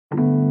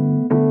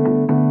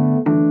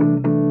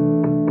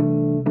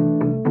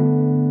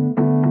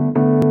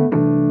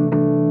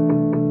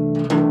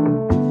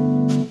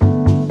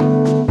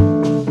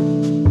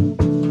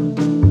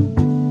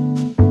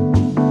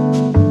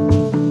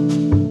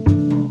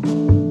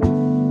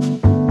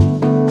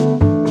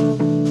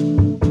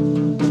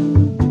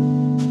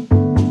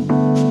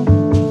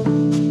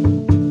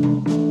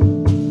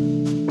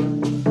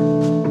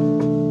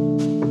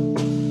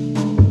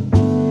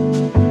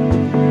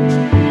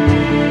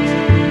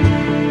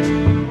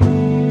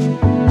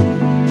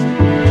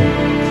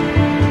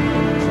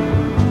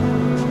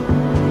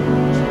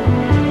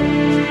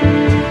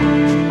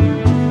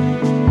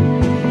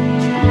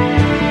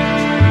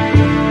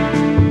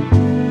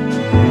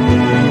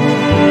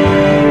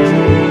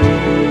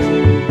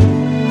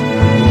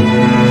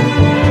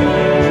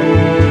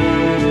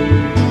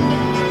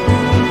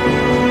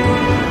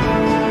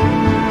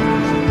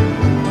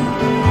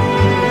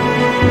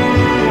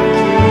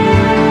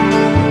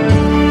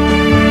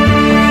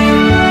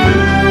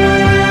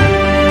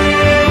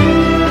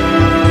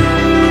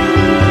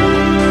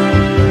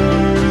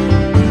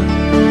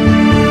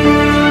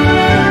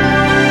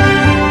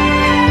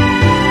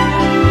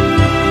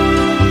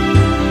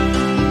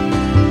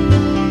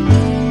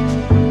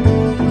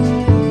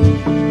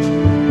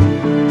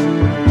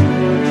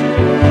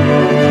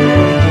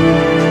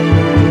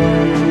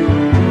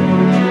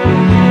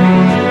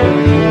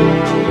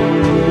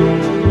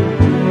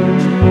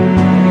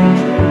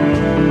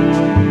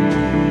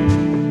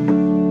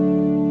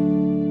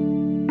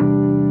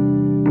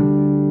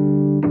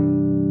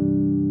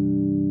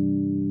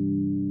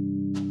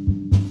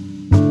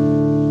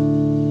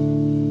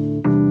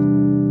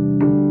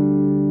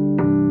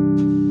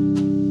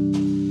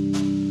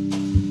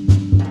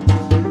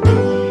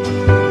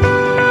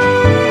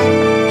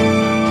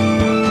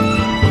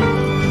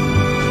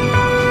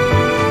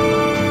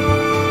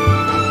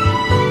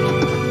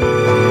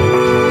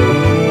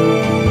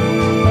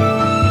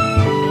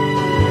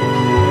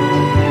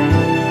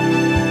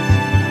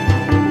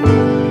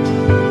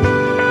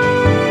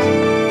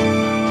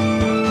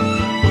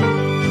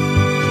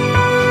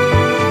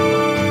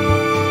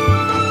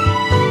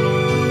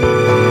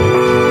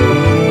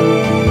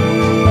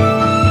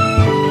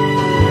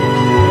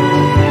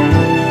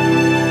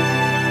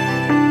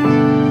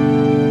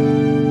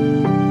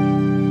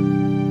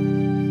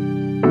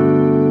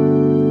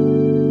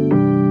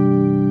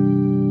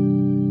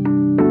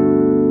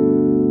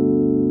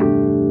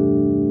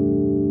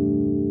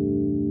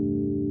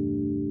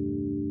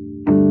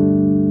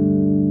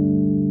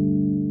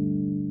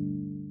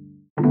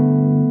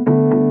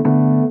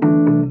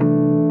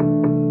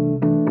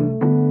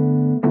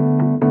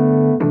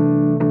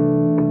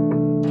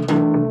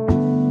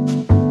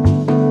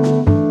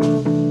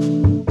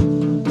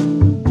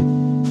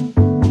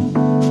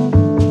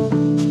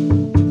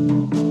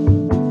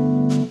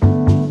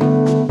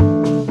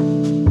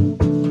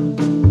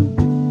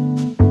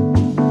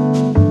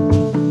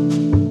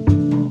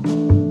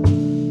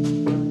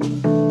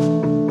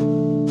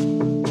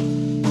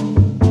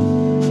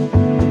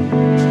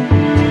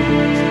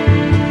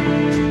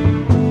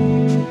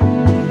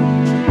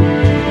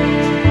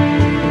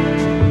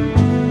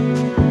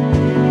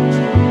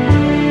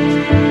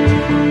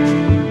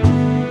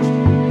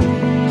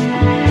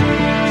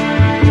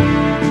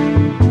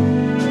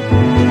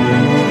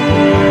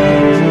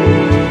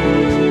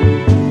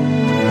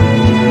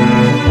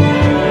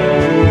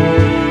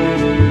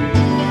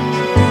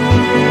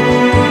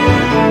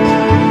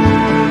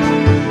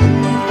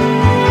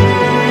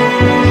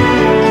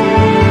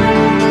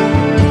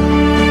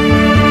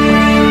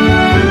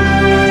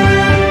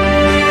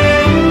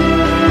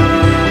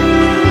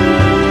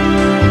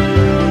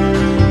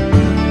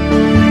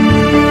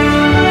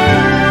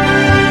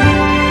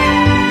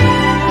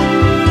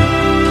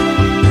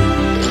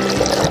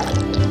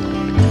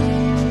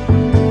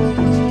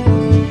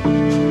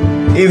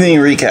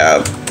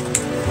recap.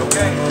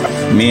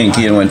 Me and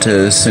Kian went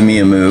to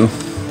Semiahmoo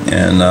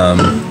and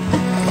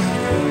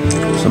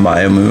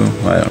Semiahmoo.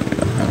 I don't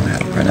know how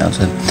to pronounce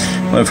it.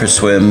 Went for a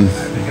swim.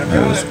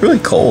 It was really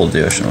cold.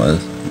 The ocean was.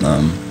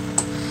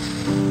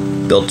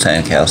 Built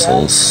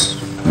sandcastles,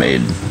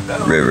 made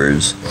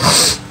rivers,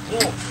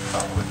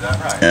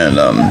 and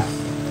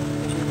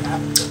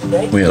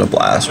we had a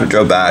blast. We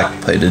drove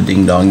back, played a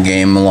ding dong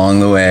game along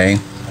the way,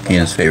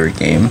 Kian's favorite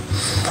game,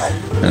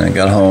 and I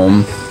got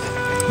home.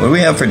 What do we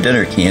have for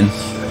dinner, Kian?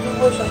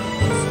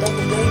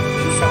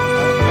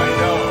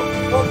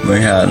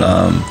 We had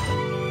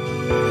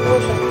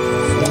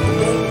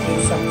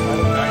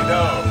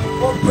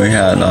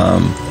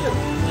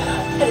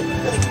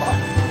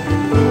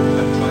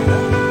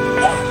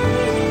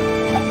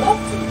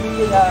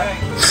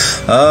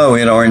oh, we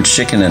had orange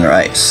chicken and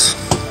rice.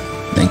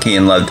 And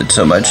Kian loved it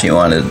so much he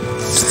wanted to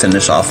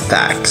finish off the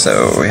pack,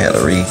 so we had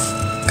to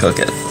re-cook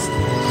it.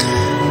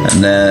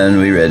 And then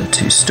we read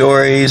 2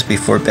 stories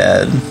before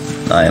bed.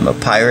 I Am a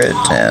Pirate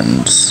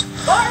and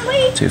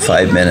 2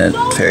 5-minute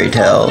fairy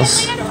tales.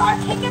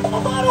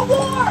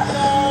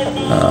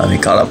 He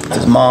caught up with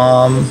his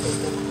mom.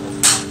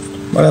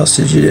 What else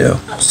did you do?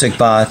 Stick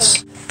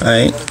bots,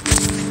 right?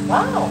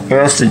 What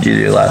else did you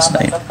do last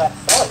night?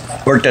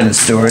 Worked on a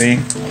story.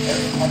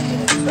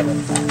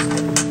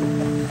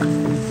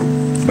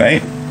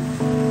 Right?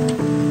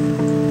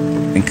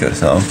 I think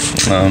so.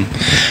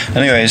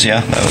 Anyways,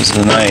 yeah, that was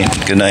the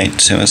night. Good night,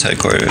 Sima's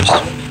headquarters.